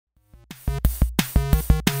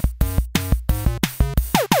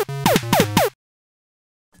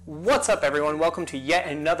What's up everyone, welcome to yet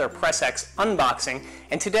another Press X unboxing,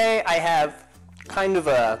 and today I have kind of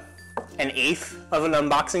an eighth of an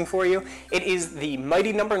unboxing for you. It is the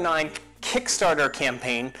Mighty No. 9 Kickstarter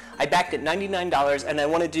campaign. I backed it $99 and I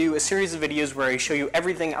want to do a series of videos where I show you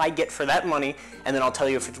everything I get for that money, and then I'll tell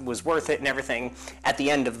you if it was worth it and everything at the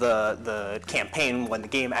end of the campaign when the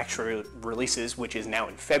game actually releases, which is now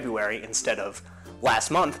in February instead of last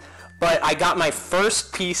month. But I got my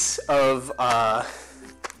first piece of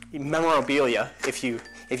memorabilia, if you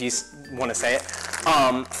want to say it,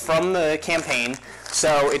 from the campaign.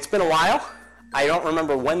 So it's been a while. I don't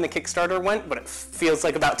remember when the Kickstarter went, but it feels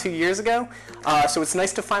like about 2 years ago. So it's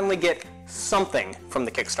nice to finally get something from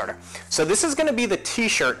the Kickstarter. So this is going to be the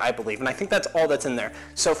t-shirt, I believe, and I think that's all that's in there.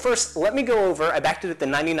 So first, let me go over, I backed it at the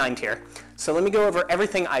 99 tier, so let me go over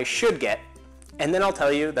everything I should get, and then I'll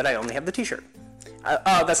tell you that I only have the t-shirt.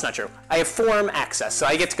 That's not true. I have forum access, so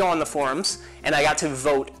I get to go on the forums, and I got to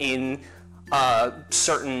vote in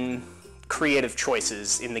certain creative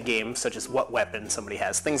choices in the game, such as what weapon somebody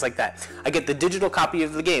has, things like that. I get the digital copy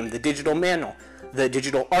of the game, the digital manual, the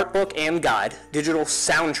digital art book and guide, digital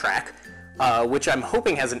soundtrack, which I'm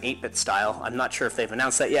hoping has an 8-bit style. I'm not sure if they've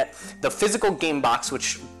announced that yet. The physical game box,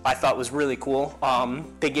 which I thought was really cool.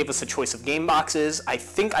 They gave us a choice of game boxes. I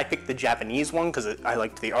think I picked the Japanese one because I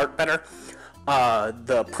liked the art better.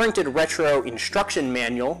 The printed retro instruction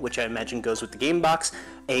manual, which I imagine goes with the game box,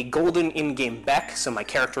 a golden in-game Beck, so my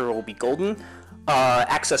character will be golden,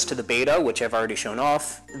 access to the beta, which I've already shown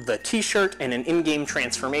off, the t-shirt, and an in-game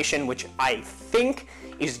transformation, which I think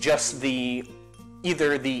is just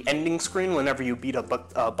either the ending screen whenever you beat a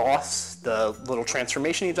boss, the little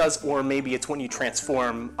transformation he does, or maybe it's when you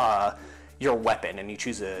transform your weapon and you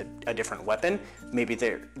choose a different weapon. Maybe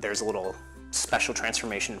there's a little special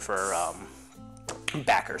transformation for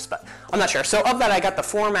backers, but I'm not sure. So of that, I got the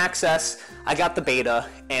forum access, I got the beta,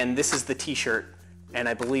 and this is the t-shirt, and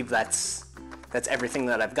I believe that's everything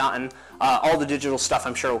that I've gotten. All the digital stuff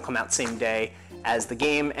I'm sure will come out same day as the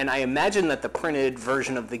game, and I imagine that the printed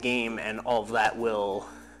version of the game and all of that will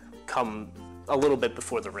come a little bit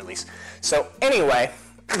before the release. So anyway,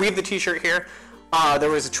 we have the t-shirt here. There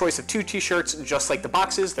was a choice of 2 t-shirts, just like the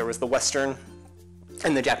boxes. There was the Western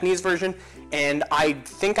and the Japanese version, and I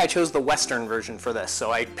think I chose the Western version for this,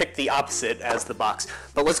 so I picked the opposite as the box.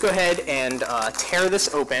 But let's go ahead and tear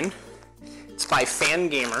this open. It's by Fan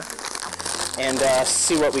Gamer, and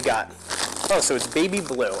see what we got. Oh, so it's baby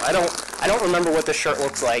blue. I don't remember what the shirt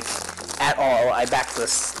looks like at all. I backed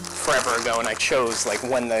this forever ago, and I chose like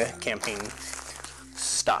when the campaign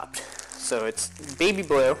stopped. So it's baby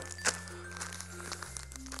blue.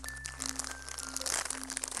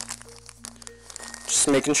 Just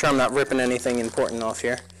making sure I'm not ripping anything important off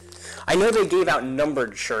here. I know they gave out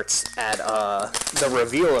numbered shirts at the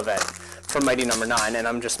reveal event for Mighty No. 9, and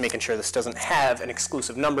I'm just making sure this doesn't have an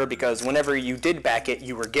exclusive number, because whenever you did back it,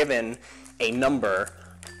 you were given a number,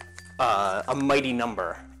 a mighty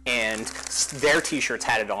number, and their t-shirts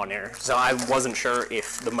had it on there. So I wasn't sure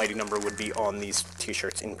if the mighty number would be on these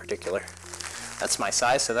t-shirts in particular. That's my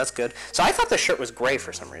size, so that's good. So I thought the shirt was gray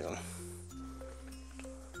for some reason.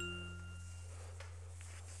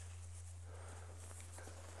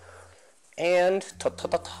 And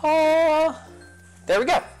ta-ta-ta-ta, there we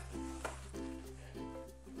go.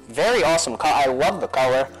 Very awesome color. I love the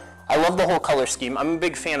color. I love the whole color scheme. I'm a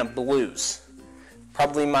big fan of blues.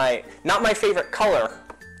 Probably not my favorite color,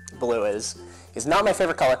 blue is not my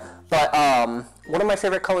favorite color, but one of my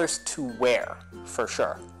favorite colors to wear, for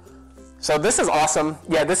sure. So this is awesome.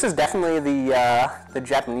 Yeah, this is definitely the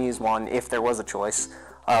Japanese one, if there was a choice.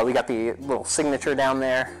 We got the little signature down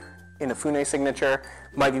there, Inafune signature,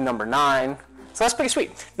 Mighty No. 9. So that's pretty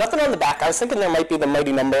sweet. Nothing on the back. I was thinking there might be the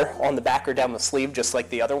mighty number on the back or down the sleeve, just like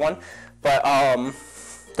the other one. But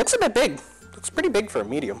looks a bit big. Looks pretty big for a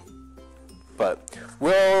medium. But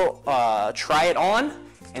we'll try it on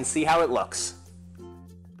and see how it looks.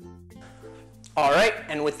 All right,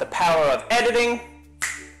 and with the power of editing.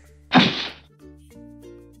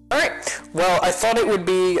 All right. Well, I thought it would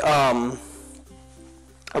be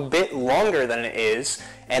a bit longer than it is,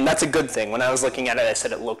 and that's a good thing. When I was looking at it, I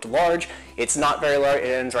said it looked large. It's not very large. It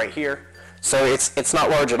ends right here, so it's not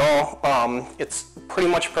large at all. It's pretty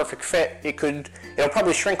much a perfect fit. It'll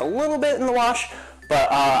probably shrink a little bit in the wash, but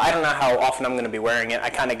I don't know how often I'm going to be wearing it. I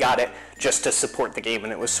kind of got it just to support the game,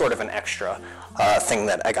 and it was sort of an extra thing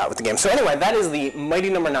that I got with the game. So anyway, that is the Mighty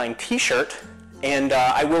No. 9 t-shirt. And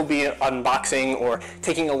I will be unboxing or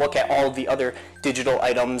taking a look at all of the other digital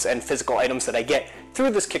items and physical items that I get through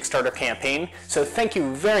this Kickstarter campaign. So thank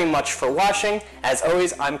you very much for watching. As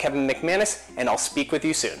always, I'm Kevin McManus, and I'll speak with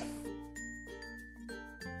you soon.